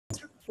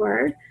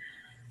forward.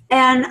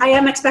 And I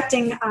am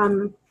expecting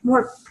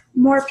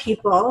more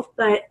people,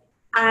 but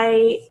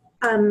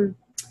I'm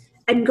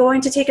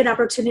going to take an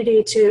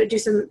opportunity to do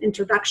some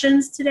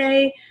introductions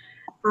today,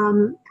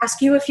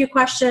 ask you a few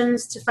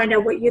questions to find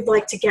out what you'd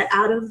like to get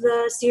out of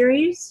the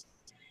series.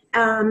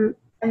 And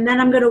then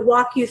I'm going to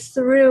walk you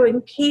through,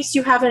 in case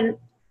you haven't,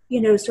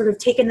 sort of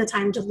taken the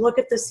time to look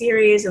at the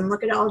series and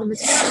look at all the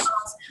materials.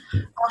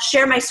 I'll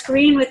share my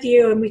screen with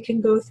you and we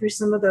can go through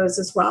some of those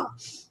as well.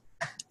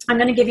 I'm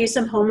going to give you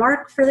some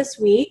homework for this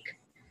week,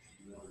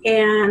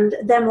 and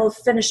then we'll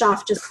finish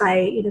off just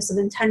by, some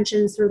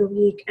intentions through the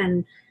week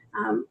and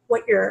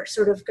what you're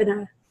sort of going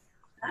to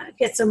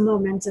get some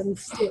momentum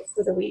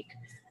for the week.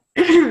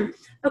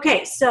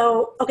 Okay,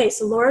 so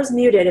Laura's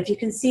muted. If you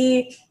guys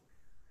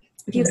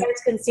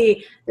can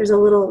see, there's a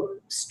little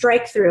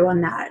strike through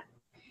on that.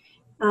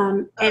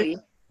 And do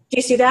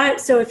you see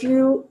that? So if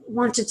you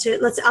wanted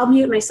to, I'll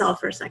mute myself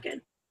for a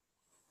second.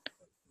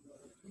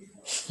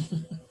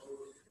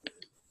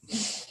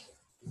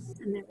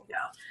 And there we go.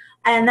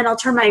 And then I'll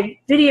turn my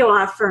video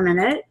off for a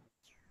minute.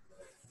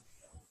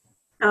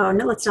 Oh,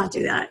 no, let's not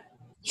do that.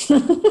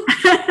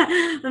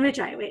 Let me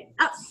try. Wait.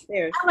 Oh,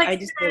 there. I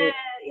just did it.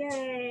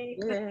 Yay.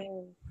 Yay.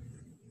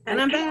 And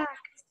I'm back.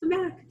 I'm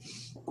back.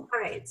 All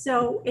right.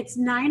 So it's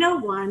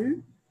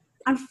 9:01.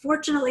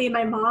 Unfortunately,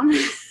 my mom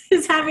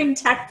is having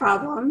tech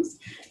problems,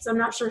 so I'm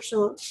not sure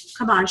she'll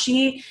come on.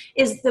 She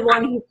is the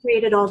one who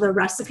created all the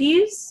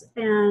recipes,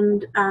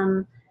 and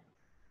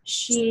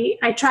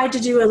I tried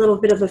to do a little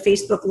bit of a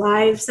Facebook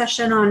Live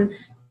session on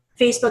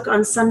Facebook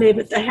on Sunday,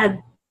 but I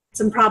had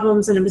some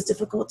problems and it was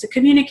difficult to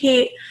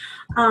communicate.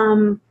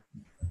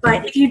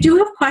 But if you do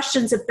have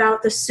questions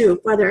about the soup,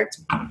 whether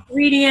it's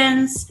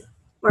ingredients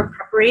or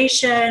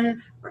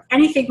preparation or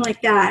anything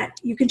like that,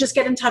 you can just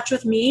get in touch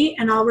with me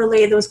and I'll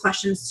relay those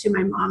questions to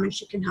my mom and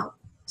she can help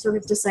sort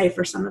of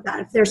decipher some of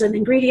that. If there's an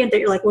ingredient that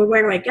you're like, well,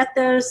 where do I get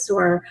this?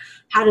 Or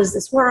how does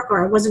this work?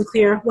 Or it wasn't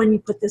clear when you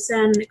put this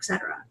in,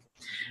 etc.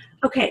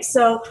 Okay,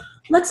 so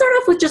let's start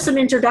off with just some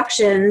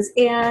introductions.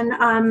 And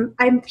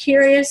I'm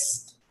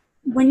curious,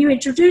 when you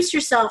introduce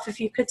yourself, if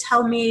you could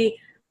tell me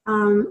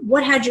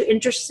what had you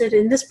interested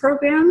in this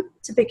program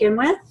to begin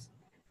with?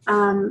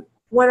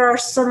 What are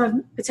some of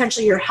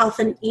potentially your health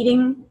and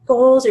eating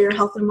goals or your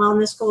health and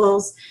wellness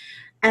goals?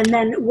 And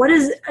then what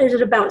is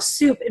it about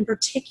soup in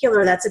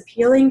particular that's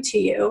appealing to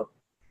you?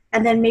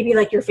 And then maybe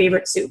like your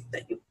favorite soup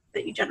that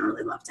you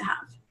generally love to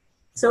have.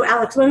 So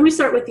Alex, why don't we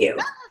start with you?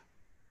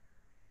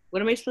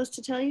 What am I supposed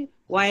to tell you?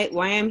 Why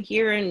I'm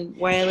here and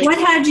why I like. What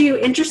had you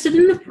interested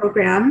in the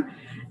program?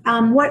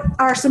 What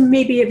are some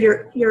maybe of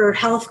your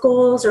health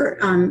goals or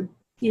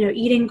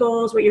eating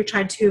goals? What you're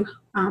trying to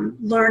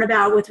learn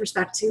about with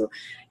respect to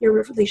your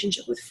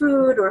relationship with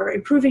food or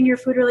improving your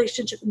food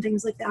relationship and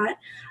things like that.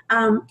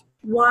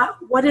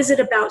 What is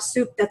it about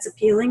soup that's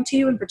appealing to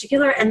you in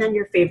particular? And then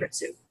your favorite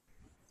soup.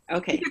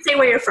 Okay. You can say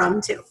where you're from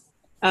too.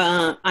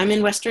 I'm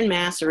in Western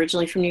Mass,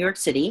 originally from New York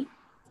City.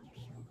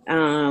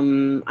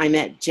 I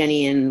met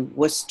Jenny in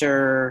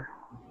Worcester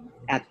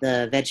at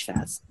the Veg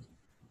Fest.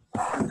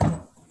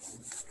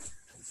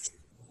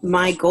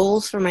 My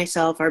goals for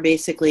myself are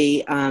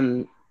basically,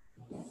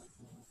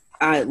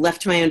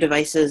 left to my own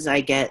devices,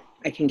 I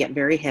can get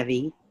very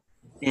heavy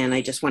and I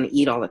just want to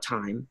eat all the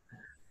time.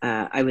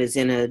 I was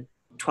in a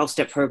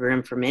 12-step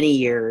program for many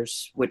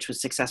years, which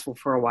was successful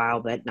for a while,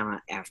 but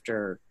not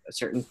after a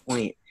certain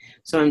point.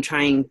 So I'm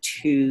trying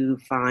to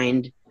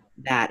find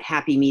that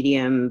happy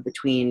medium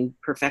between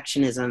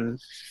perfectionism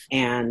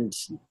and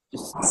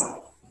just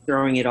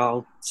throwing it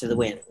all to the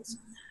winds.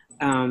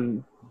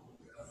 Did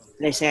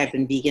I say I've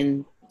been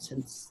vegan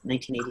since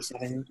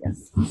 1987?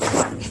 Yes.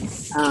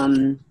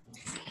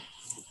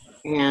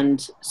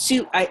 And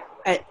soup,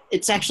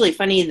 it's actually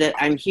funny that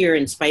I'm here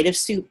in spite of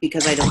soup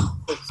because I don't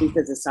think soup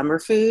is a summer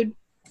food.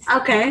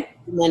 Okay.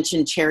 You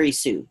mentioned cherry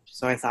soup,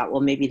 so I thought,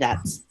 well, maybe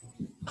that's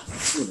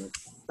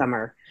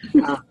summer.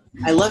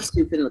 I love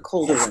soup in the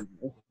colder weather,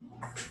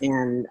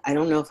 and I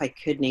don't know if I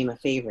could name a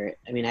favorite.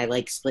 I mean, I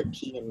like split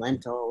pea and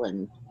lentil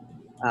and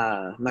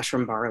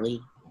mushroom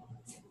barley.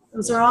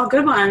 Those are all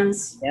good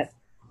ones. Yep.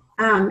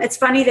 It's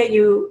funny that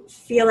you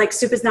feel like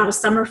soup is not a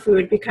summer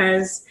food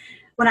because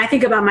when I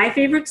think about my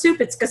favorite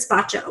soup, it's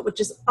gazpacho, which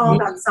is all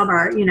about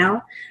summer,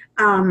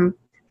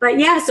 But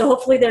yeah, so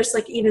hopefully there's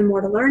like even more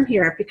to learn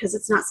here because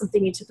it's not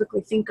something you typically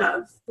think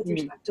of with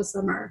respect to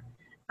summer.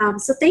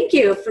 So thank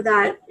you for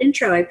that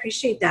intro. I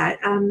appreciate that.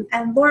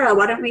 And Laura,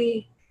 why don't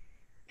we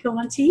go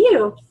on to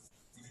you?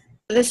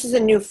 This is a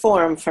new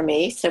forum for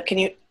me. So can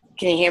you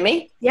hear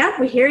me? Yeah,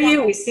 we hear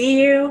you. We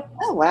see you.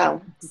 Oh, wow.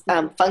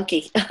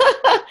 Funky.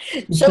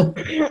 So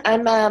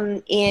I'm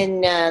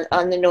in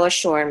on the North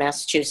Shore in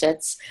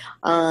Massachusetts.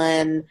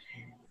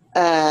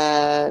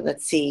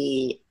 Let's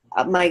see.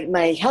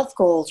 My health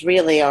goals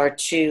really are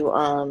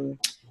to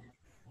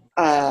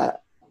have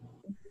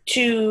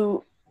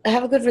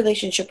a good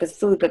relationship with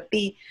food, but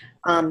be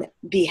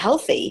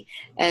healthy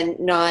and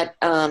not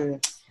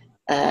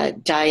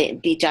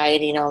be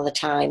dieting all the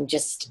time.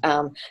 Just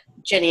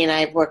Jenny and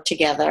I have worked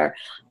together,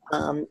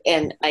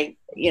 and I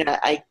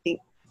think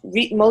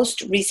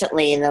most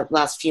recently in the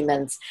last few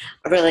months,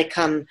 I've really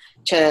come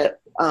to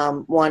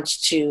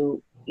want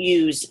to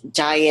use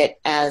diet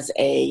as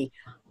a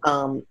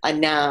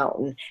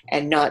noun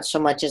and not so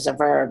much as a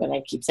verb. And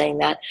I keep saying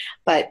that,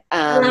 but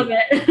Love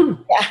it.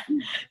 yeah,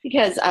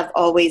 because I've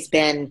always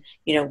been,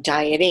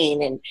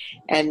 dieting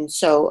and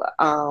so,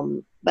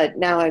 but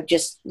now I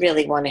just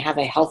really want to have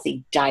a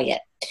healthy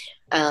diet.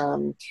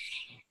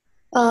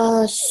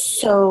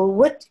 So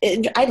what,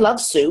 I love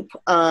soup.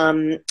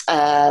 And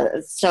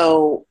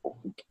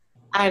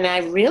I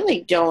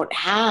really don't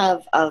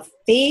have a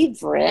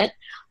favorite.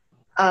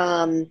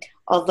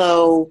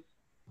 Although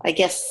I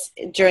guess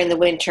during the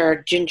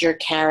winter, ginger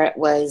carrot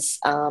was,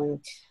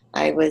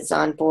 I was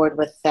on board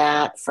with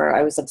that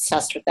I was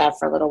obsessed with that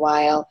for a little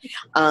while.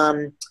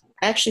 I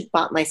actually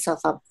bought myself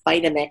a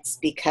Vitamix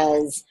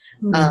because,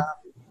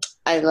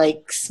 I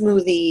like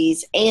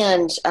smoothies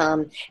and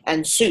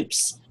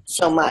soups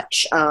so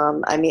much.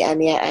 I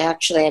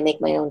make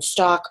my own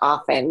stock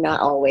often, not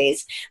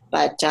always,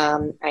 but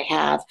I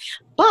have.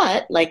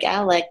 But like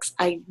Alex,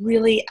 I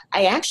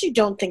actually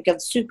don't think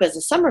of soup as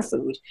a summer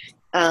food.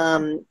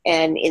 And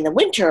in the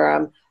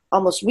winter,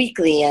 almost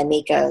weekly, I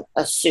make a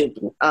soup.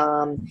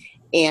 But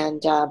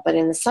in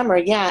the summer,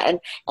 yeah. And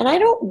I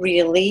don't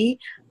really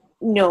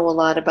know a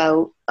lot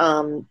about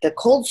the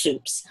cold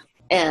soups.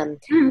 And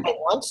I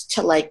want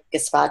to like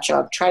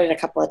gazpacho. I've tried it a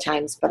couple of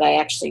times, but I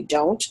actually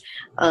don't.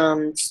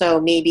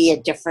 So maybe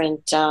a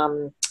different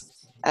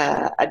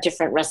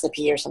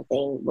recipe or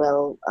something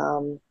will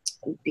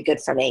be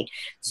good for me.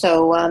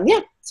 So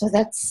so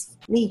that's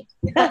me.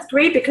 That's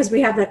great because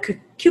we have the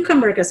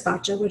cucumber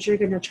gazpacho, which you're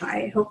going to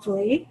try,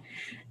 hopefully.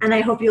 And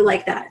I hope you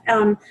like that.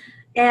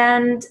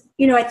 And,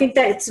 I think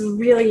that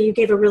you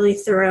gave a really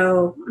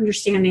thorough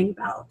understanding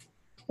about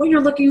what you're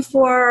looking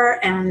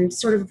for and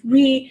sort of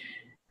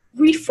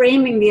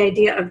reframing the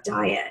idea of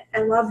diet.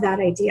 I love that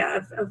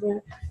idea of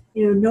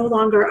no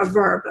longer a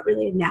verb, but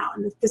really a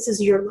noun. And this is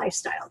your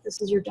lifestyle.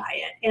 This is your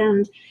diet.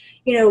 And,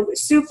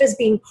 soup as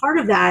being part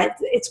of that.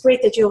 It's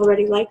great that you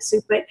already like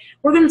soup, but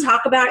we're going to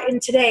talk about in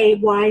today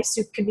why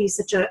soup can be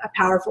such a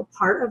powerful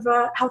part of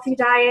a healthy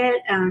diet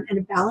and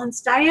a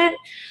balanced diet.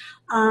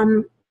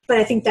 But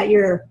I think that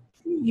you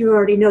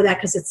already know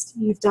that because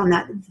you've done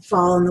that in the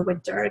fall and the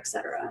winter, et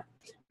cetera.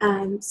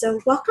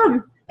 So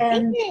welcome.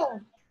 And Thank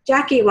you.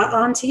 Jackie,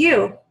 on to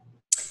you.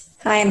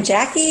 Hi, I'm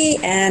Jackie,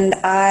 and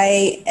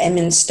I am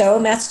in Stowe,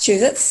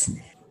 Massachusetts,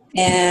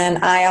 and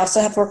I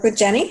also have worked with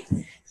Jenny.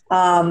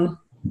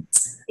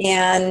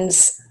 And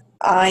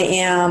I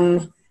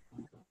am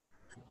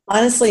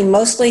honestly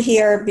mostly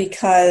here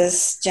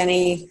because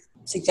Jenny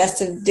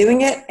suggested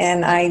doing it,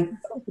 and I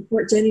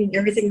support Jenny in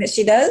everything that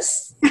she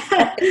does.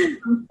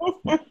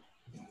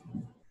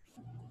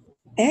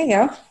 There you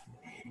go.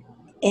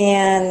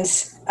 And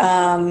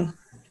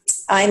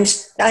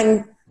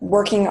I'm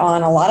working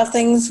on a lot of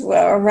things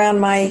around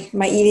my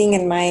eating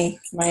and my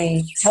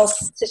health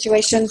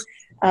situation.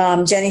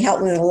 Jenny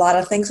helped me with a lot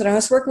of things when I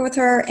was working with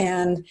her,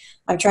 and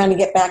I'm trying to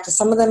get back to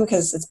some of them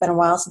because it's been a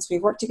while since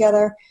we've worked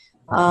together.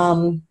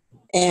 And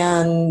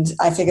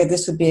I figured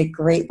this would be a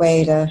great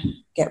way to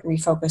get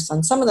refocused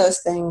on some of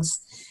those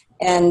things.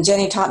 And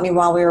Jenny taught me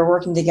while we were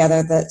working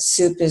together that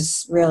soup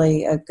is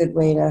really a good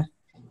way to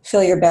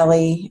fill your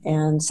belly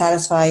and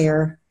satisfy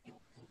your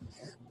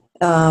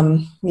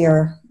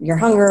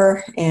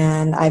hunger,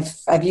 and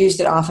I've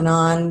used it off and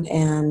on,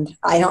 and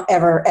I don't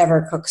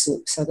ever cook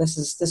soup, so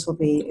this will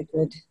be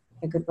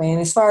a good way.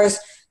 And as far as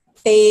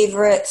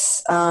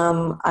favorites,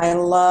 I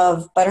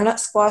love butternut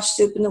squash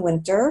soup in the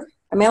winter.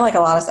 I mean, I like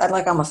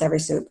almost every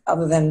soup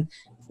other than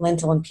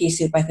lentil and pea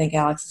soup. I think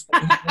Alex is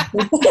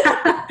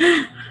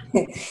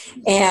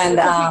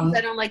and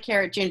I don't like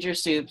carrot ginger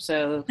soup,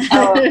 so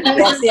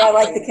I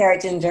like the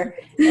carrot ginger,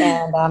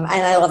 and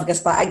I love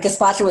gazpacho.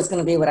 Gazpacho was going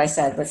to be what I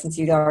said, but since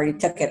you already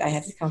took it, I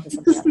had to come to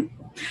something else.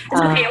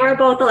 It's okay, we're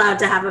both allowed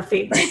to have a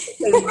favorite.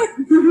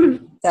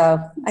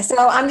 So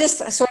I'm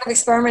just sort of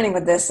experimenting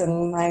with this,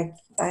 and I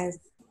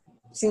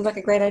seems like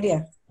a great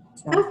idea.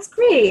 So. That's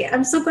great.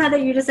 I'm so glad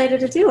that you decided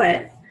to do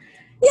it.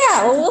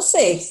 Yeah, well, we'll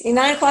see. At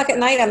 9:00 at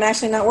night, I'm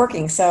actually not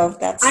working, so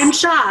that's. I'm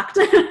shocked.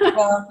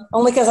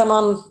 Only because I'm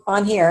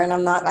on here, and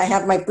I'm not. I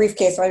have my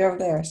briefcase right over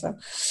there. So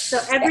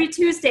every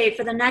Tuesday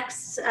for the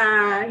next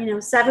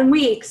 7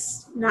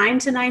 weeks, 9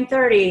 to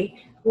 9:30,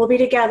 we'll be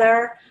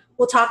together.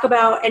 We'll talk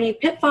about any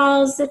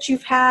pitfalls that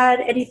you've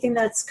had, anything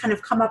that's kind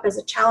of come up as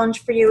a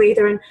challenge for you,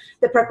 either in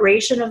the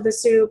preparation of the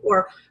soup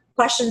or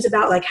questions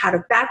about like how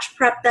to batch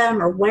prep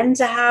them or when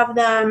to have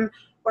them,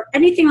 or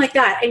anything like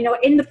that. And,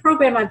 in the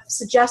program, I've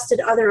suggested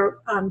other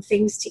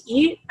things to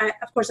eat.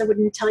 Of course, I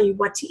wouldn't tell you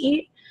what to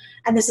eat,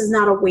 And this is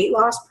not a weight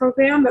loss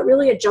program, but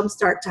really a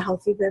jumpstart to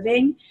healthy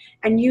living,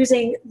 and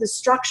using the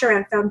structure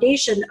and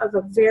foundation of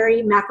a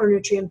very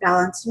macronutrient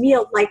balanced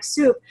meal like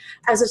soup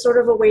as a sort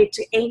of a way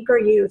to anchor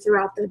you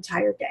throughout the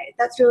entire day.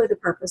 That's really the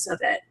purpose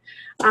of it.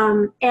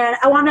 And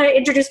I want to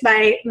introduce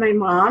my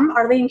mom.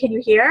 Arlene, can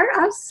you hear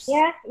us?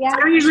 Yeah. I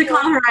don't usually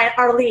call her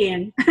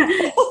Arlene.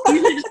 I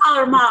usually just call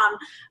her Mom.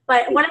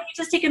 But why don't you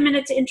just take a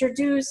minute to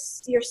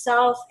introduce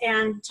yourself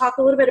and talk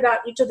a little bit about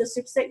each of the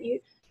soups that you.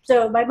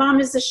 So my mom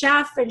is the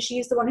chef, and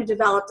she's the one who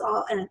developed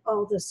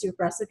all the soup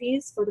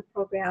recipes for the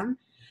program.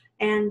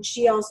 And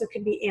she also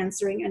can be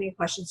answering any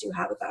questions you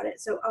have about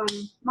it. So,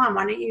 Mom,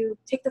 why don't you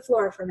take the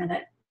floor for a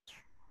minute?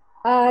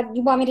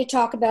 You want me to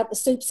talk about the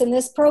soups in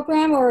this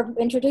program, or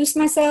introduce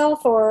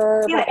myself,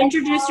 or? Yeah,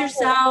 introduce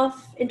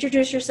yourself.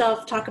 Introduce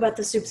yourself. Talk about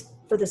the soups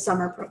for the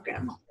summer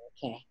program.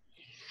 Okay.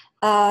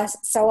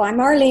 So I'm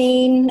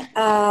Arlene.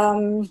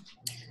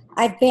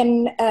 I've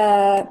been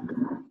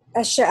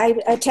I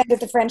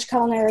attended the French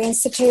Culinary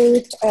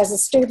Institute as a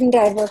student.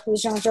 I worked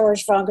with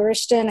Jean-Georges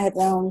Van I had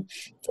my own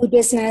food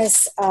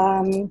business.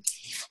 And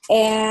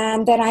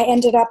then I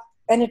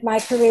ended my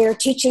career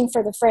teaching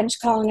for the French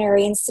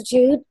Culinary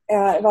Institute.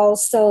 I've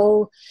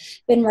also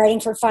been writing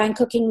for Fine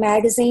Cooking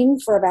magazine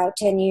for about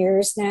 10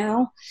 years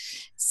now.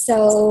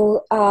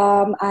 So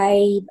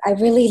I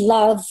really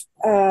love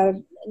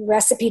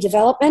recipe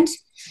development.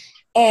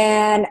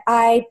 And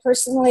I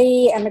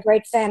personally am a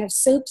great fan of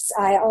soups.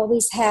 I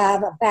always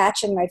have a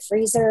batch in my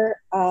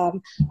freezer. I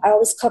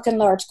always cook in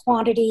large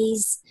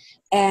quantities.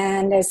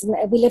 And I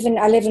live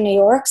in New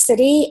York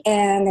City,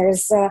 and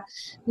there's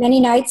many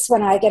nights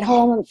when I get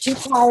home, I'm too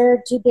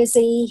tired, too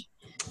busy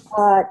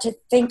to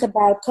think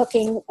about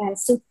cooking, and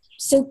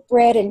soup,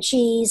 bread, and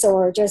cheese,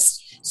 or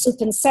just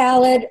soup and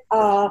salad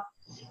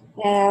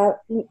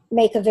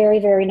make a very,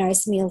 very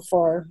nice meal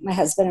for my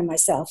husband and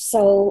myself.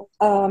 So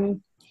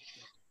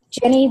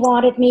Jenny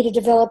wanted me to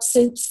develop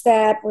soups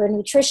that were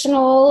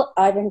nutritional.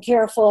 I've been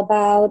careful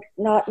about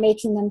not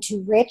making them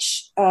too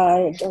rich.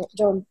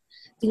 Don't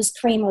use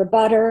cream or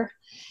butter.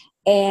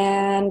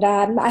 And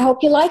I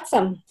hope you like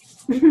them.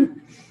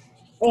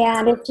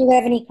 And if you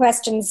have any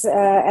questions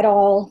at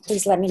all,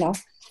 please let me know.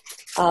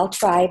 I'll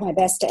try my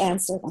best to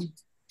answer them.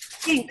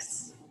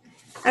 Thanks.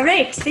 All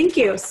right, thank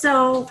you.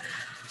 So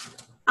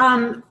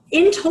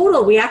in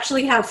total, we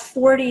actually have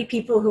 40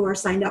 people who are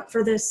signed up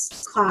for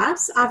this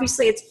class.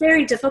 Obviously, it's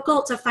very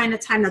difficult to find a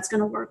time that's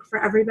going to work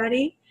for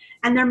everybody.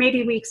 And there may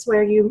be weeks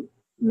where you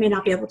may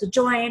not be able to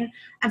join.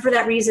 And for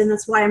that reason,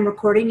 that's why I'm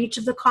recording each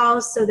of the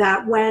calls, so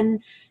that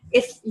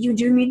if you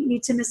do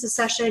need to miss a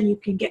session, you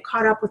can get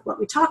caught up with what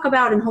we talk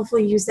about and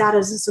hopefully use that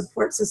as a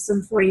support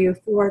system for you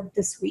for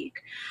this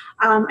week.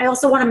 I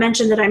also want to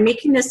mention that I'm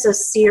making this a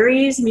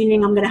series,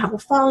 meaning I'm going to have a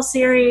fall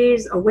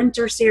series, a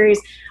winter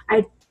series.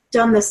 I've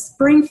done the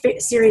spring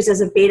series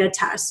as a beta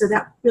test, so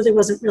that really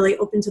wasn't really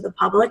open to the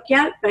public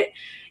yet, but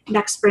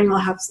next spring I'll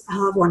have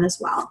one as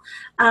well.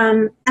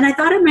 And I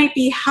thought it might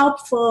be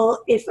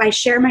helpful if I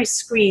share my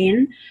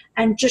screen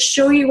and just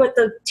show you what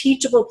the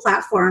Teachable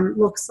platform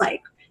looks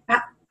like.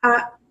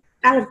 Out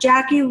of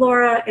Jackie,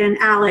 Laura, and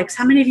Alex,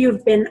 how many of you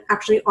have been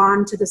actually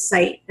on to the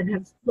site and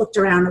have looked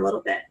around a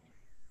little bit?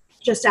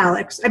 Just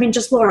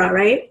Laura,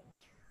 right?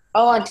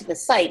 Oh, onto the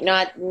site,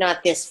 not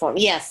this form.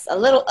 Yes, a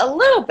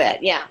little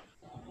bit, yeah.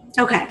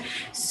 Okay,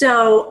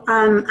 so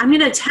I'm going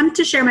to attempt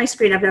to share my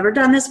screen. I've never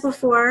done this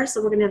before,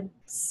 so we're going to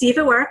see if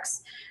it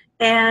works.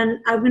 And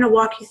I'm going to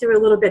walk you through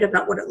a little bit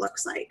about what it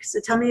looks like. So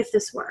tell me if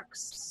this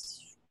works.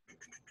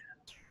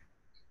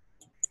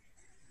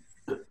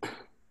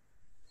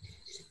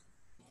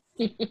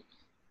 Can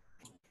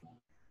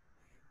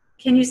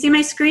you see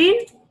my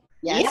screen?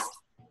 Yes.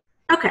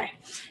 Yeah. Okay,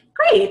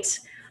 great.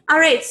 All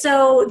right,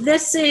 so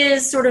this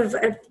is sort of,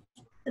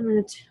 I'm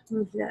going to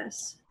move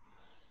this.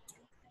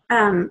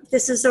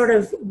 This is sort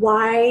of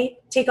why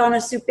take on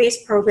a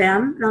soup-based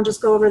program, and I'll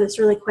just go over this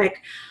really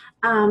quick.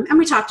 And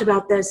we talked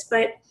about this,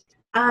 but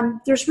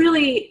there's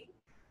really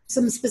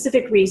some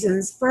specific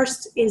reasons.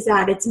 First is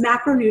that it's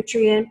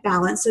macronutrient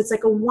balanced, so it's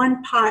like a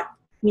one-pot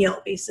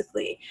meal,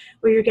 basically,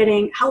 where you're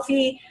getting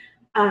healthy,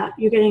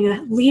 you're getting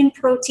a lean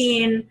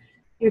protein,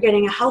 you're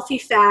getting a healthy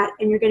fat,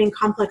 and you're getting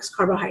complex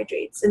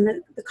carbohydrates.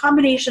 And the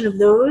combination of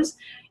those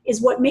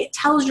is what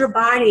tells your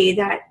body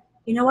that,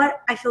 you know what,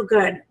 I feel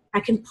good. I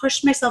can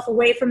push myself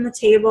away from the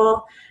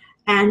table,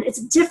 and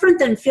it's different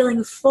than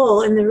feeling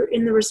full in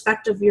the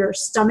respect of your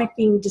stomach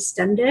being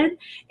distended.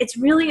 It's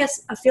really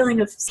a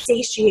feeling of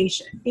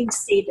satiation, being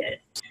sated,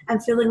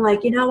 and feeling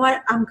like, you know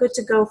what, I'm good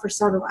to go for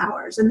several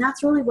hours. And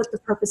that's really what the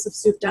purpose of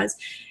soup does.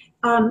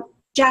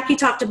 Jackie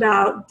talked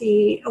about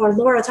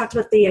Laura talked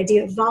about the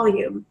idea of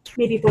volume.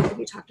 Maybe both of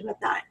you talked about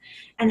that,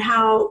 and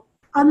how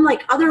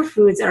unlike other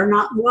foods that are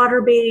not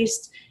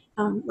water-based,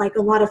 like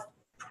a lot of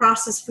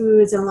processed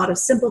foods and a lot of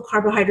simple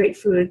carbohydrate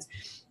foods,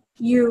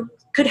 you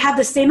could have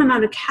the same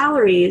amount of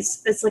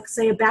calories as, like,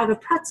 say, a bag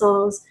of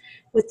pretzels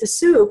with the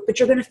soup, but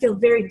you're going to feel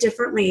very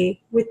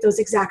differently with those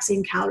exact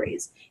same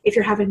calories if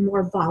you're having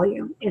more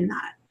volume in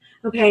that.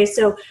 Okay,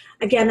 so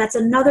again, that's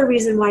another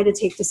reason why to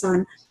take this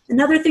on.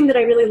 Another thing that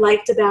I really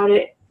liked about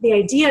it, the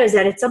idea is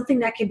that it's something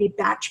that can be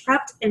batch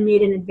prepped and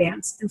made in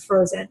advance and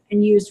frozen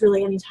and used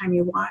really anytime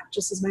you want,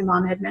 just as my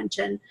mom had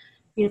mentioned.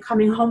 You know,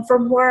 coming home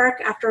from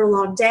work after a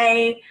long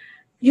day,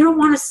 you don't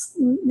want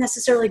to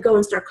necessarily go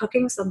and start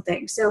cooking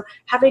something. So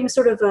having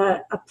sort of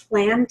a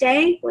planned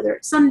day, whether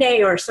it's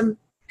Sunday or some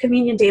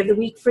convenient day of the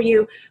week for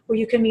you, where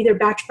you can either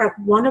batch prep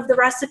one of the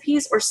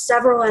recipes or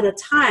several at a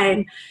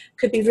time,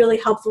 could be really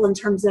helpful in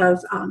terms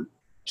of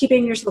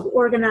keeping yourself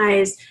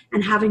organized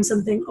and having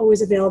something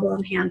always available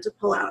on hand to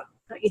pull out,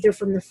 either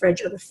from the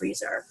fridge or the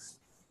freezer.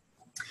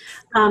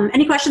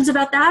 Any questions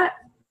about that?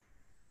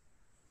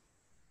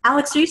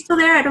 Alex, are you still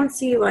there? I don't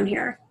see you on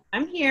here.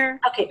 I'm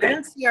here. Okay, I great.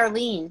 don't see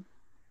Arlene.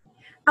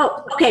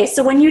 Oh, okay.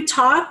 So when you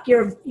talk,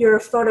 your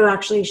photo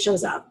actually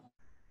shows up.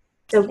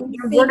 So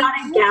we're not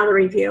in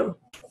gallery view.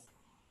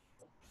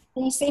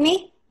 Can you see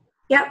me?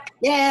 Yep.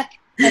 Yeah.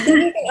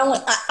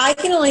 I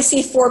can only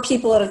see 4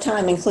 people at a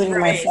time, including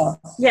myself.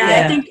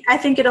 Yeah, I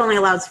think it only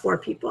allows 4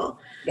 people.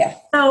 Yeah.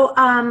 So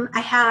I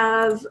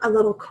have a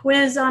little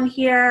quiz on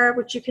here,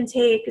 which you can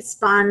take. It's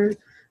fun.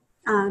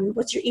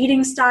 What's your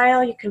eating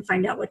style? You can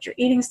find out what your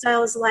eating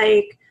style is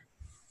like.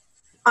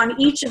 On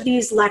each of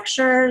these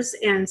lectures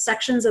and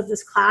sections of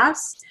this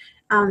class,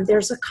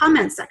 there's a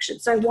comment section.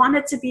 So I want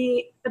it to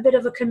be a bit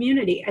of a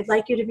community. I'd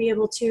like you to be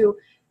able to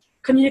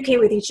communicate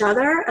with each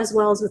other as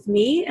well as with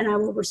me, and I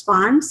will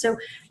respond. So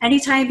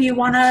anytime you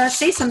want to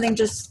say something,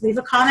 just leave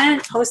a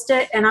comment, post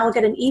it, and I'll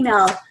get an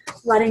email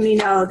letting me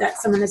know that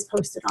someone has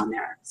posted on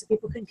there so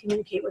people can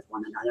communicate with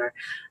one another.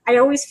 I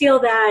always feel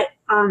that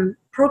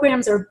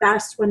programs are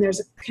best when there's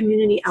a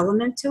community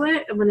element to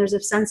it and when there's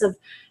a sense of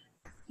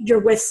you're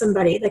with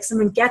somebody, like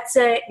someone gets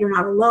it, you're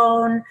not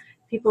alone,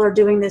 people are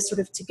doing this sort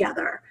of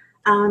together.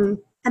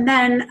 And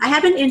then I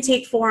have an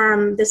intake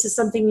form. This is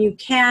something you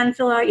can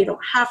fill out, you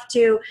don't have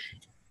to.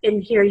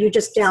 In here, you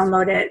just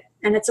download it.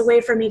 And it's a way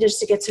for me just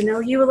to get to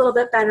know you a little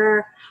bit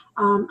better,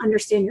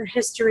 understand your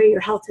history, your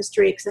health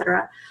history,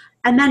 etc.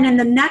 And then in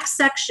the next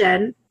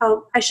section,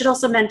 I should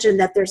also mention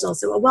that there's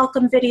also a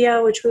welcome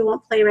video, which we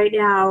won't play right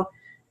now,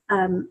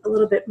 a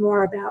little bit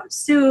more about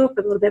soup,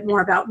 a little bit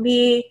more about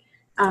me.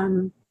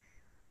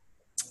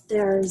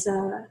 This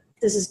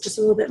is just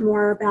a little bit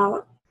more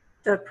about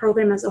the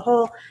program as a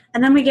whole.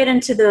 And then we get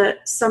into the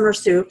summer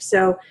soup.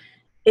 So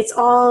it's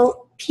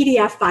all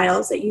PDF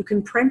files that you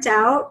can print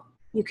out.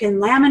 You can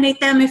laminate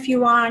them if you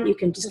want. You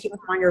can just keep them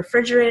on your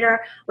refrigerator.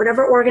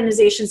 Whatever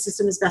organization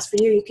system is best for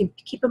you, you can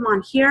keep them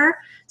on here.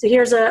 So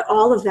here's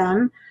all of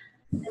them.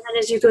 And then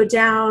as you go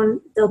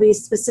down, there'll be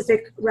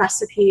specific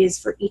recipes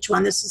for each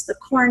one. This is the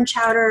corn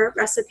chowder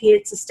recipe.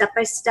 It's a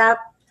step-by-step.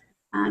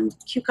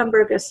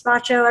 Cucumber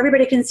gazpacho.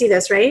 Everybody can see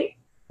this, right?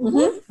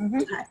 Mm-hmm.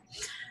 Mm-hmm. Okay.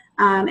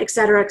 Et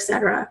cetera, et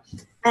cetera.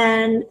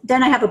 And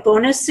then I have a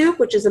bonus soup,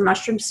 which is a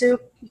mushroom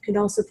soup. You can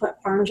also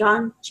put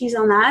Parmesan cheese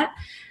on that.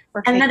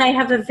 Perfect. And then I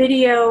have a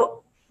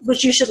video,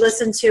 which you should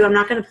listen to. I'm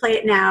not going to play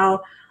it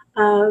now,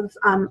 of,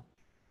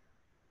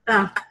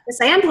 yes,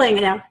 I am playing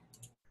it now.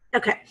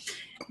 Okay.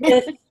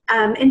 With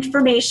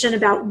information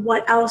about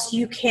what else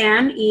you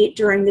can eat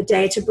during the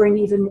day to bring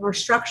even more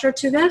structure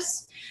to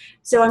this.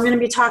 So I'm going to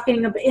be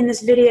talking about, in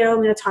this video,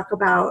 I'm going to talk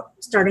about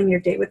starting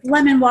your day with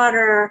lemon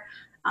water,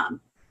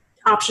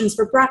 options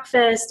for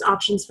breakfast,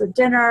 options for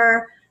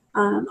dinner,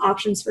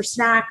 options for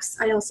snacks.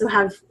 I also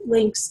have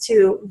links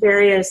to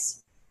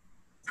various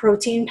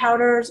protein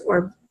powders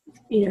or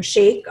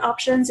shake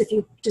options if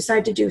you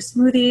decide to do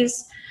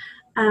smoothies.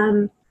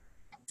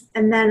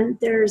 And then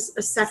there's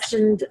a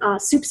section,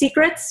 soup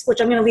secrets,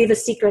 which I'm going to leave a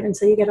secret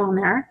until you get on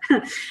there.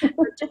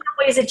 Different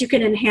ways that you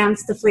can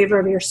enhance the flavor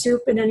of your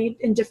soup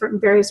in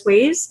different various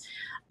ways.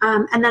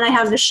 And then I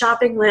have the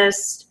shopping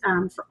list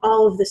for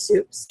all of the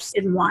soups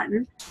in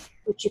one,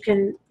 which you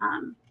can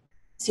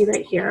see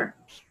right here.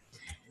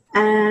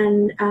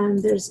 And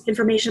there's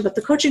information about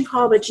the coaching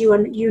call, but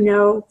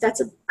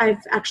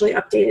I've actually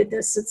updated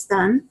this since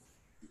then.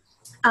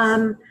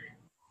 And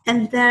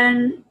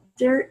then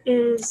there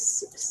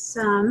is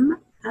some,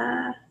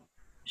 I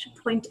should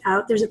point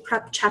out, there's a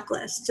prep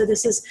checklist. So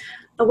this is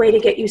a way to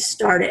get you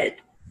started.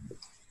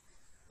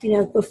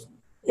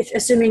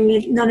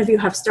 Assuming none of you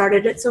have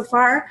started it so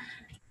far,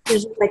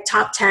 there's like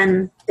top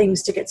 10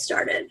 things to get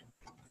started.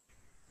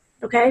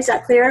 Okay, is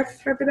that clear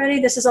for everybody?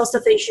 This is all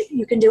stuff that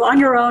you can do on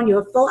your own. You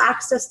have full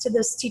access to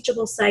this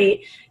teachable site.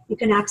 You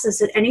can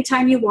access it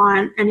anytime you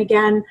want. And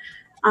again,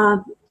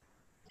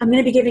 I'm going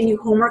to be giving you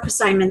homework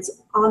assignments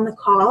on the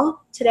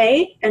call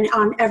today and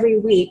on every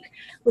week,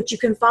 which you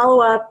can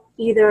follow up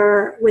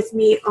either with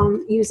me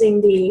using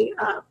the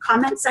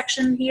comment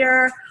section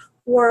here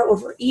or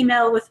over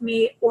email with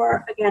me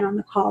or again on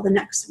the call the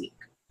next week.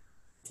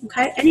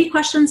 Okay, any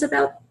questions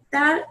about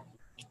that?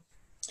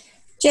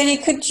 Jenny,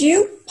 could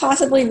you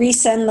possibly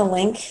resend the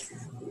link?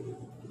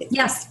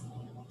 Yes.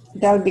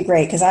 That would be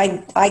great because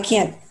I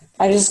can't,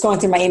 I was just going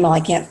through my email,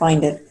 I can't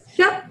find it.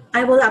 Yep,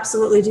 I will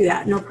absolutely do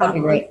that, no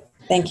problem. That'd be great.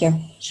 Thank you.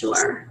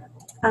 Sure.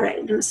 All right,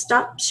 I'm going to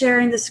stop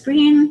sharing the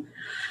screen.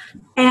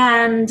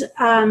 And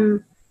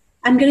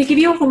I'm going to give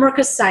you a homework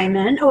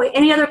assignment. Oh, wait,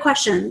 any other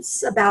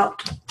questions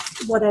about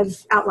what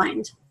I've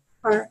outlined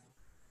or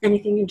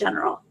anything in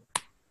general?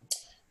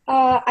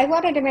 I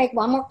wanted to make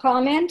one more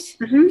comment,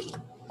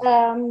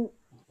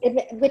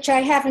 which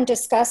I haven't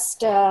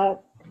discussed,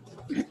 well,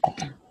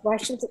 I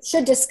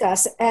should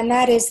discuss, and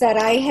that is that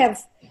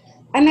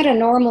I'm at a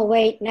normal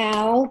weight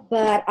now,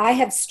 but I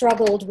have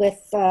struggled with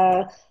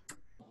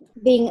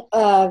being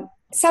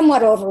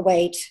somewhat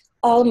overweight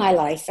all my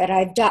life, and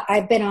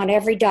I've been on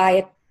every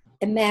diet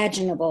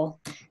imaginable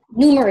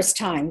numerous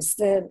times.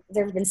 There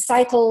have been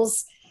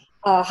cycles,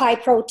 high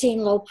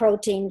protein, low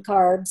protein,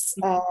 carbs,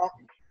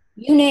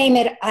 you name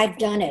it, I've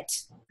done it.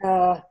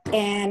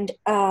 And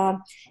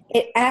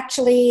it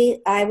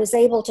actually, I was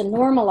able to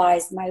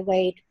normalize my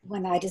weight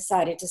when I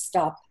decided to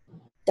stop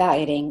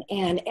dieting.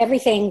 And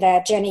everything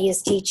that Jenny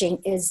is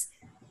teaching is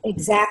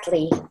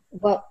exactly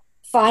what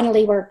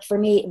finally worked for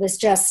me.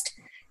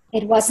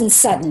 It wasn't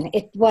sudden,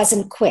 it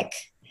wasn't quick,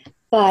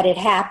 but it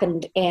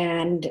happened,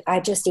 and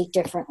I just eat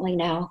differently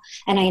now,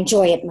 and I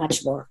enjoy it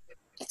much more.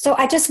 So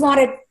I just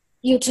wanted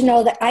you to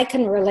know that I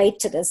can relate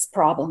to this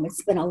problem.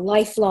 It's been a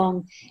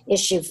lifelong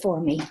issue for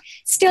me.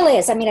 Still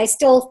is. I mean, I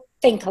still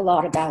think a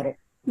lot about it.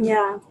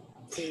 Yeah.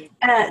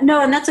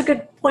 No, and that's a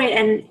good point.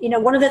 And,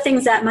 one of the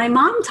things that my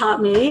mom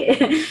taught me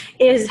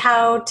is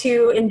how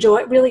to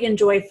really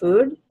enjoy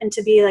food, and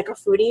to be like a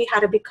foodie,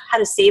 how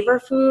to savor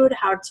food,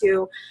 how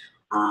to,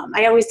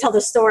 I always tell the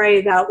story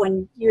about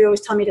when you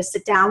always tell me to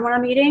sit down when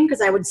I'm eating,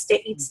 because I would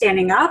eat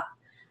standing up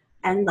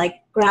and like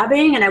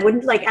grabbing, and I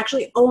wouldn't like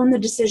actually own the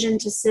decision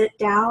to sit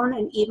down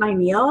and eat my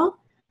meal.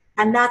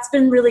 And that's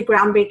been really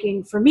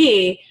groundbreaking for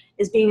me,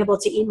 is being able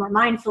to eat more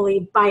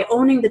mindfully by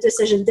owning the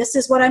decision. This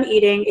is what I'm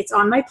eating. It's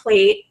on my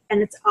plate and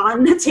it's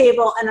on the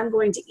table, and I'm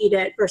going to eat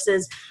it,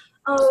 versus,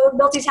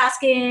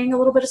 multitasking, a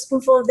little bit of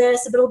spoonful of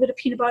this, a little bit of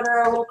peanut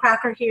butter, a little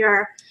cracker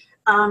here.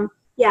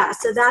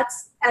 So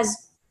that's,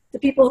 as the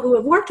people who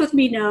have worked with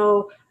me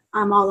know,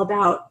 I'm all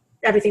about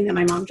everything that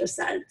my mom just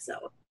said.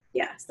 So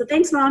yeah, so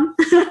thanks, Mom.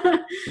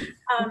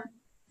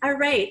 All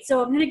right,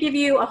 so I'm going to give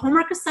you a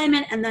homework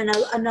assignment and then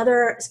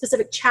another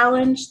specific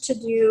challenge to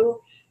do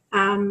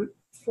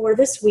for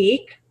this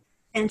week.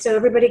 And so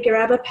everybody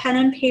grab a pen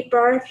and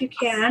paper if you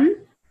can,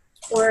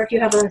 or if you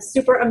have a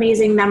super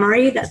amazing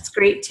memory, that's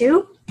great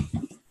too.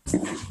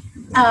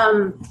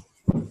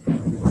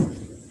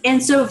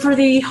 And so for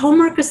the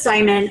homework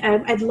assignment,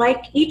 I'd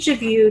like each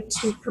of you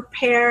to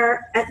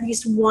prepare at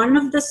least one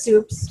of the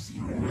soups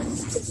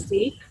this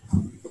week.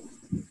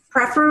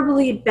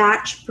 Preferably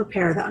batch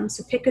prepare them.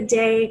 So pick a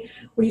day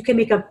where you can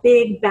make a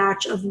big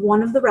batch of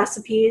one of the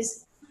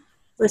recipes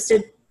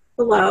listed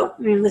below,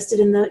 listed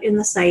in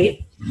the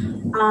site,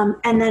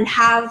 and then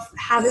have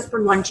it for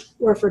lunch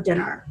or for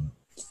dinner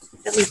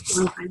at least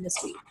one time this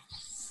week.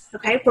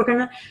 Okay, we're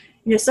gonna,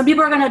 some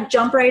people are gonna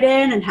jump right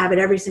in and have it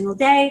every single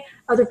day.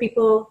 Other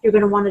people, you're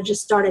gonna want to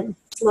just start it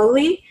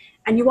slowly,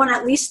 and you want to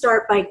at least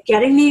start by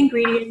getting the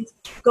ingredients,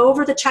 go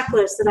over the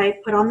checklist that I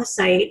put on the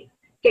site.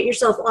 Get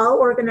yourself all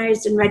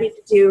organized and ready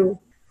to do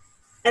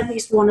at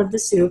least one of the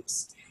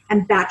soups,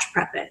 and batch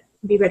prep it.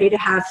 Be ready to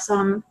have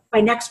some. By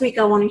next week,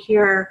 I want to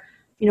hear,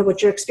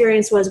 what your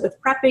experience was with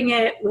prepping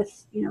it,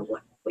 with,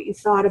 what you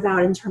thought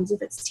about in terms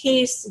of its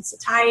taste and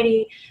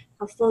satiety,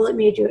 how full it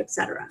made you,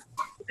 etc.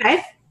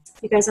 Okay?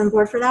 You guys on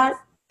board for that?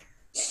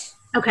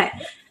 Okay.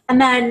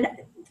 And then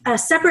a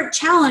separate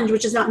challenge,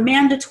 which is not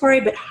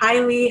mandatory but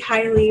highly,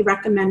 highly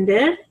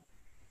recommended,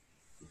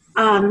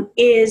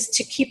 is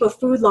to keep a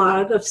food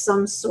log of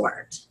some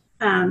sort.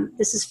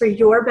 This is for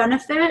your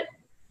benefit.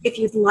 If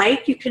you'd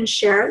like, you can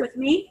share it with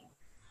me.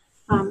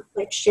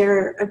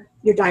 Share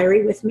your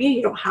diary with me.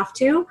 You don't have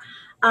to.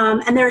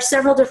 And there are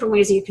several different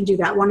ways that you can do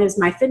that. One is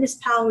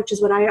MyFitnessPal, which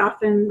is what I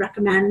often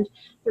recommend.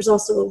 There's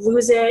also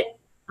Lose It,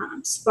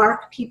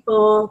 Spark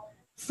People,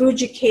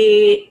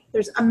 Fujicate.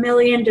 There's a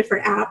million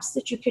different apps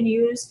that you can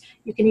use.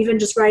 You can even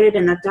just write it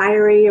in a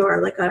diary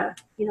or like a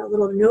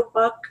little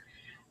notebook.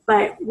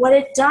 But what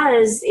it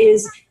does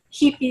is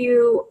keep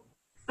you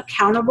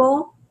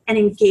accountable and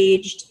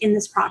engaged in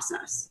this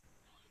process.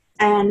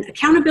 And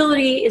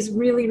accountability is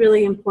really,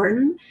 really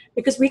important,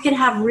 because we can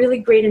have really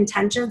great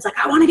intentions, like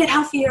I want to get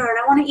healthier and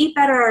I want to eat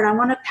better and I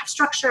want to have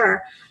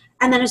structure.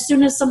 And then as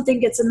soon as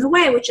something gets in the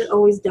way, which it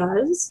always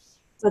does,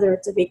 whether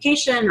it's a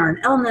vacation or an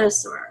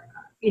illness or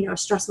a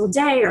stressful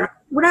day or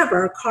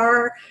whatever, a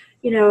car,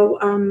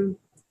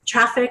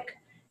 traffic,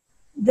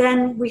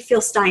 then we feel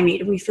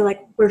stymied and we feel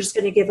like we're just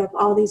going to give up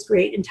all these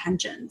great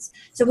intentions.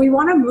 So we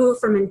want to move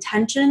from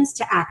intentions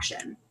to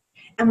action.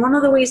 And one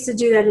of the ways to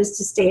do that is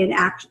to stay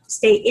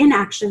in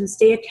action,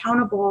 stay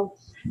accountable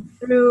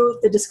through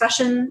the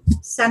discussion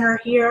center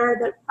here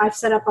that I've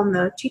set up on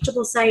the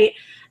Teachable site,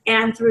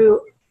 and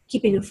through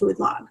keeping a food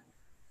log.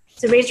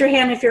 So raise your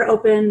hand if you're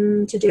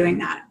open to doing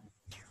that.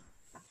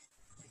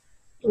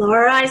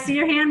 Laura, I see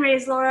your hand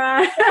raised,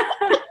 Laura.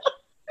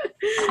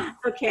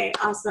 Okay,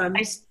 awesome.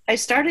 I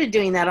started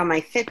doing that on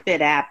my Fitbit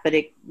app, but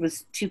it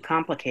was too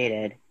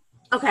complicated.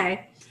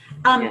 Okay.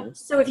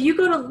 So if you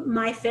go to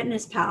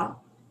MyFitnessPal.com.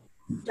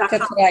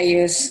 That's what I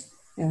use.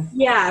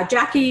 Yeah,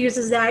 Jackie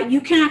uses that.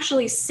 You can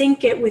actually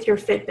sync it with your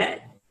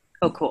Fitbit.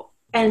 Oh, cool.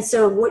 And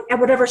so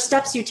whatever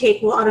steps you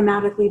take will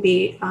automatically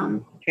be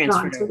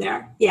Transferred drawn to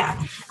there.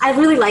 Yeah. I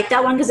really like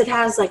that one because it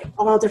has like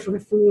all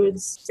different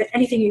foods,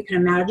 anything you can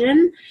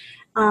imagine.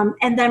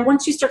 And then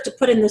once you start to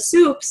put in the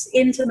soups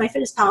into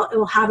MyFitnessPal, it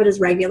will have it as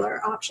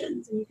regular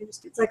options. And you can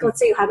just, it's like, let's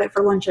say you have it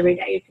for lunch every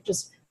day. You could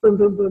just boom,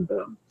 boom, boom,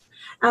 boom.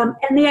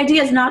 And the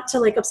idea is not to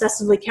like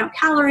obsessively count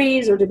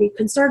calories or to be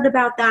concerned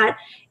about that.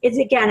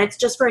 It's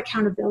just for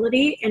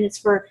accountability, and it's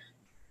for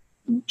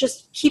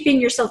just keeping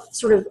yourself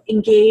sort of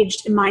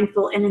engaged and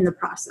mindful and in the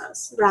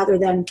process, rather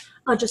than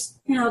I'll just,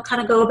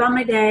 kind of go about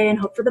my day and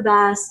hope for the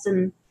best.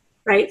 And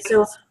right.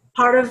 So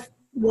part of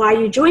why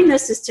you join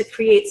this is to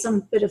create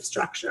some bit of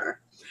structure.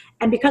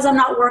 And because I'm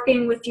not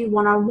working with you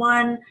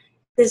one-on-one,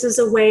 this is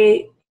a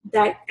way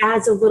that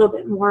adds a little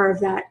bit more of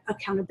that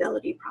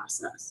accountability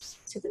process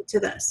to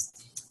this.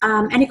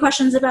 Any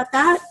questions about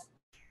that?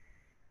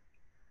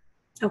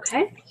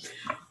 Okay,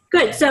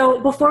 good. So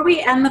before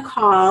we end the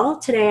call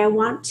today, I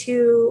want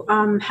to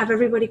have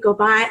everybody go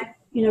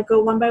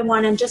one by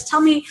one and just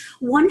tell me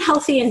one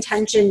healthy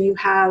intention you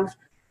have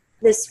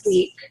this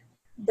week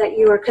that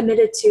you are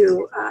committed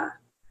to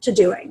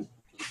doing.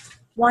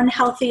 One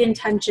healthy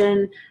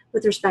intention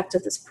with respect to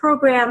this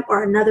program,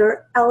 or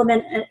another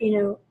element,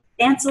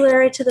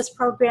 ancillary to this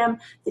program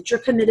that you're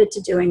committed to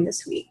doing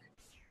this week.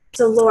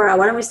 So Laura,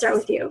 why don't we start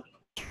with you?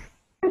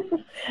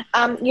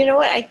 You know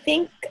what? I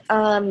think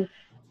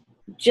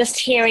just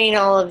hearing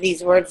all of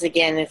these words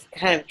again has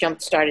kind of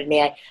jump-started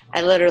me.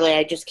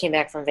 I just came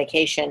back from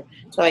vacation,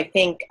 so I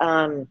think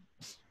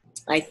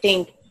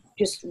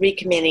just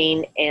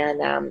recommitting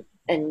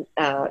and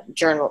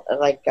journal,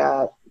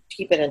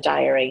 keeping a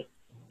diary,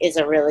 is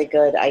a really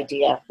good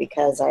idea,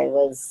 because I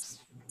was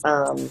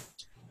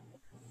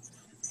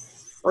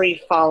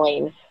free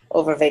falling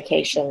over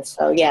vacation.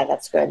 So yeah,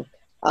 that's good.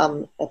 I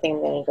think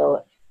I'm going to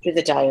go through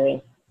the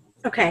diary.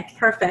 Okay,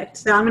 perfect.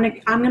 So I'm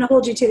gonna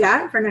hold you to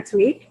that for next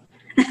week.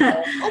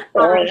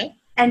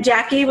 And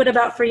Jackie, what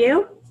about for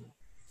you?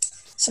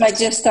 So I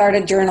just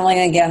started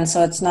journaling again,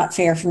 so it's not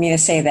fair for me to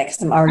say that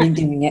because I'm already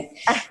doing it.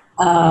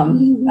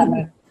 I'm going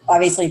to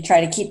obviously try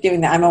to keep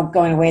doing that. I'm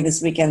going away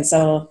this weekend,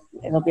 so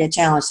it'll be a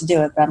challenge to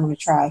do it, but I'm going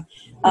to try.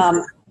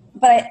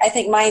 But I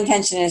think my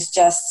intention is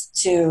just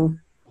to,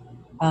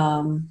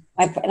 and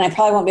I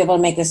probably won't be able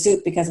to make the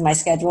soup because of my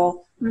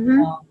schedule.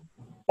 Mm-hmm.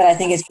 But I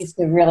think it's just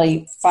to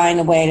really find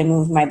a way to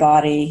move my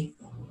body,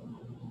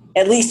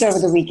 at least over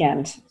the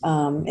weekend.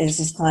 It's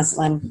just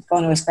constantly, I'm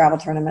going to a Scrabble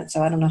tournament,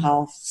 so I don't know how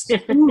I'll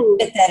fit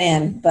that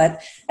in,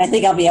 but I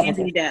think I'll be able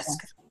to. Desk.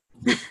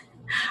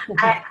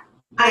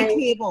 High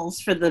tables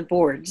for the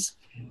boards.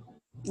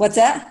 What's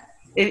that?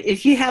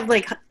 If you have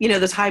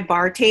those high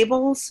bar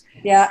tables,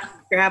 yeah,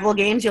 Scrabble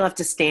games, you'll have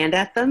to stand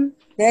at them.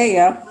 There you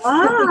go.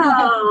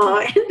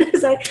 Oh,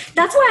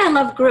 that's why I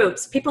love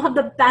groups. People have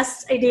the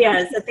best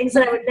ideas, the things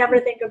that I would never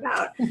think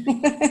about.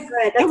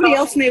 Right, Nobody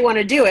else may want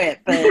to do it,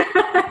 but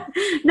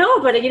no,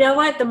 but you know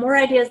what? The more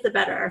ideas, the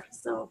better.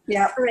 So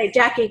yeah. All right,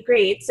 Jackie,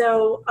 great.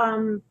 So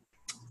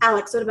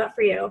Alex, what about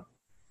for you?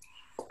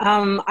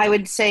 I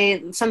would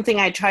say something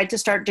I tried to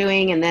start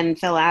doing and then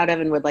fell out of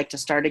and would like to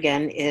start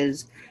again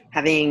is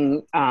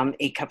having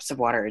 8 cups of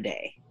water a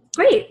day.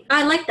 Great.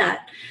 I like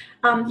that.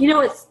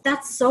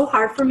 That's so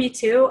hard for me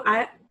too.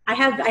 I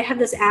have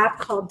this app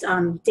called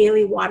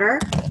Daily Water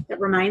that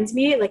reminds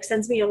me,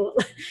 sends me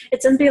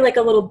like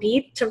a little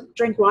beep to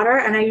drink water,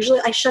 and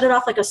I shut it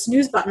off like a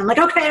snooze button. I'm like,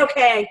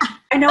 okay,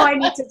 I know I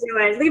need to do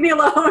it. Leave me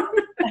alone.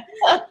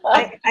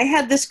 I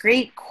had this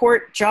great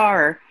quart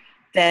jar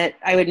that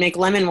I would make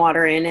lemon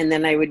water in, and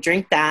then I would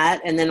drink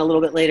that, and then a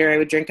little bit later I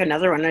would drink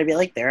another one, and I'd be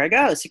like, there I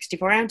go,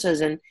 64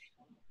 ounces, and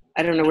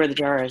I don't know where the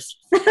jar is.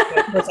 Of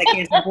course, I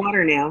can't drink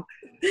water now.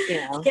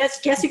 Yes,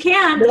 you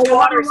can. No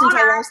water since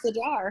I lost the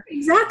jar.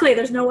 Exactly.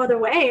 There's no other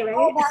way, right?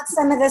 How about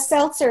some of the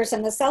seltzers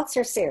in the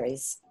seltzer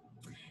series?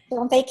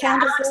 Don't they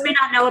count as Alex may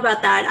not know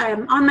about that.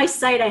 On my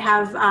site, I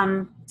have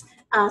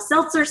a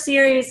seltzer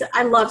series.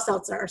 I love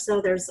seltzer.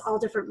 So there's all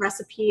different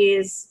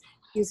recipes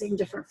using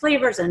different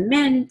flavors and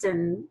mint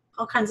and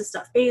all kinds of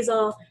stuff.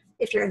 Basil,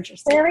 if you're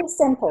interested. Very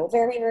simple,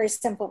 very, very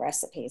simple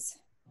recipes.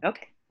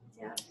 Okay.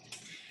 Yeah.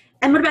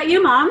 And what about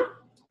you, Mom?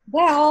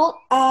 Well,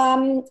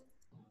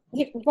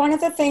 one of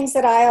the things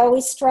that I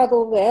always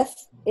struggle with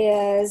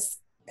is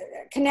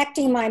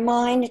connecting my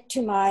mind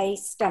to my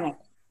stomach.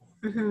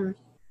 Mm-hmm.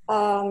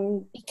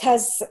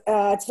 Because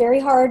it's very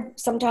hard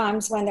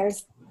sometimes when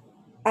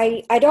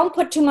I don't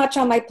put too much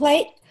on my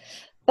plate,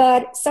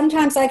 but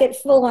sometimes I get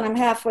full when I'm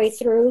halfway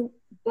through,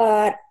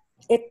 but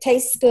it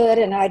tastes good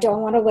and I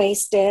don't want to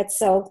waste it,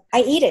 so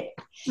I eat it.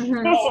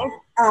 Mm-hmm. And,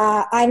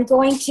 I'm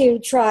going to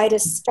try to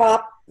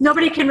stop.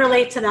 Nobody can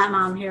relate to that,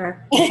 Mom,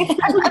 here.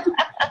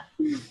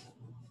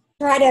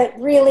 Try to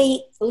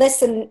really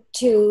listen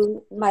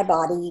to my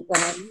body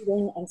when I'm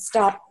eating and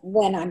stop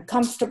when I'm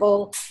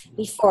comfortable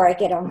before I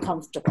get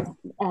uncomfortable.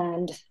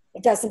 And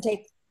it doesn't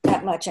take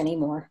that much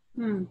anymore.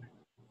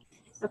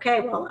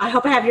 Okay, well, I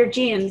hope I have your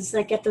genes.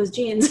 I get those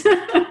genes.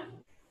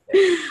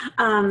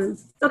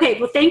 Okay,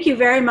 well, thank you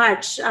very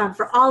much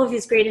for all of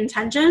these great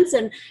intentions.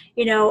 And,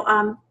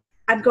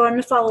 I'm going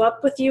to follow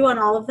up with you on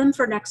all of them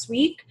for next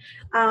week.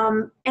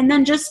 And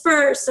then just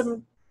for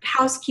some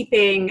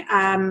housekeeping,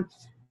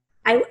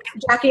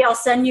 Jackie, I'll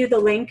send you the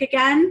link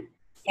again.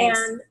 Thanks.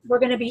 And we're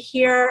going to be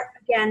here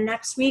again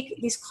next week.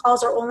 These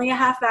calls are only a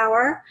half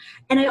hour.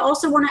 And I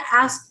also want to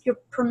ask your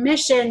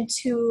permission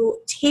to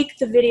take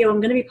the video. I'm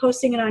going to be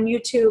posting it on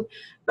YouTube,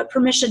 but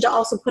permission to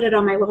also put it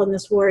on my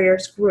Wellness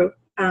Warriors group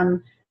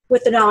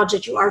with the knowledge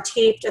that you are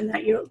taped and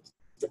that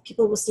that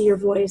people will see your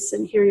voice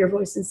and hear your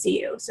voice and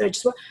see you. So I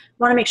just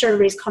want to make sure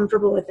everybody's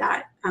comfortable with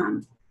that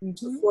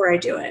before I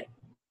do it.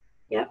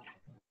 Yep.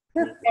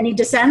 Sure. Any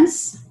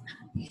dissents?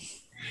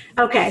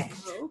 Okay,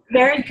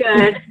 very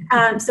good.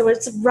 So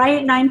it's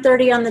right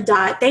 9:30 on the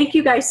dot. Thank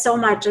you guys so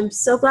much. I'm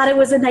so glad it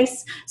was a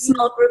nice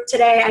small group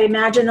today. I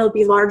imagine it'll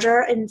be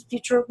larger in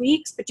future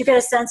weeks, but you get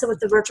a sense of what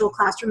the virtual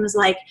classroom is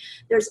like.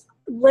 There's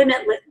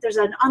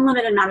an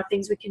unlimited amount of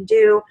things we can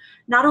do.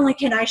 Not only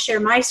can I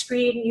share my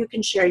screen, you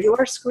can share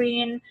your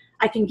screen.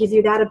 I can give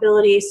you that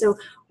ability. So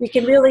we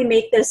can really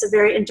make this a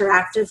very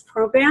interactive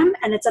program,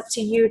 and it's up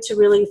to you to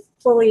really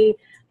fully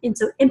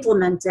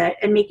implement it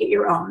and make it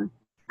your own.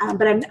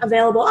 But I'm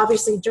available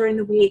obviously during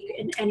the week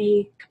in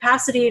any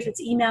capacity, if it's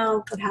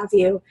email, what have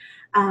you.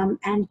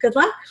 And good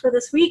luck for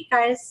this week,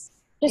 guys.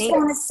 Just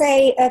want to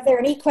say, if there are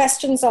any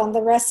questions on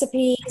the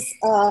recipes,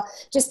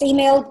 just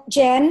email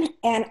Jen,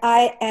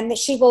 and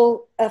she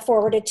will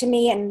forward it to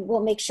me, and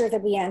we'll make sure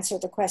that we answer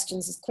the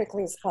questions as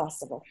quickly as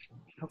possible.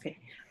 Okay.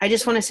 I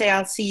just want to say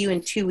I'll see you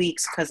in 2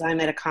 weeks because I'm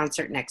at a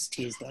concert next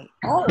Tuesday.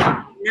 Oh,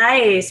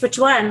 Nice. Which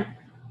one?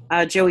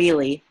 Joe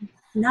Ely.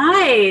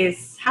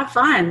 Nice. Have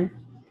fun.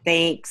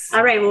 Thanks.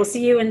 All right. We'll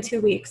see you in 2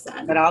 weeks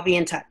then. But I'll be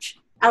in touch.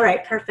 All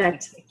right.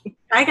 Perfect.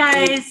 Bye,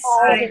 guys.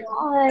 bye.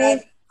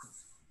 Bye.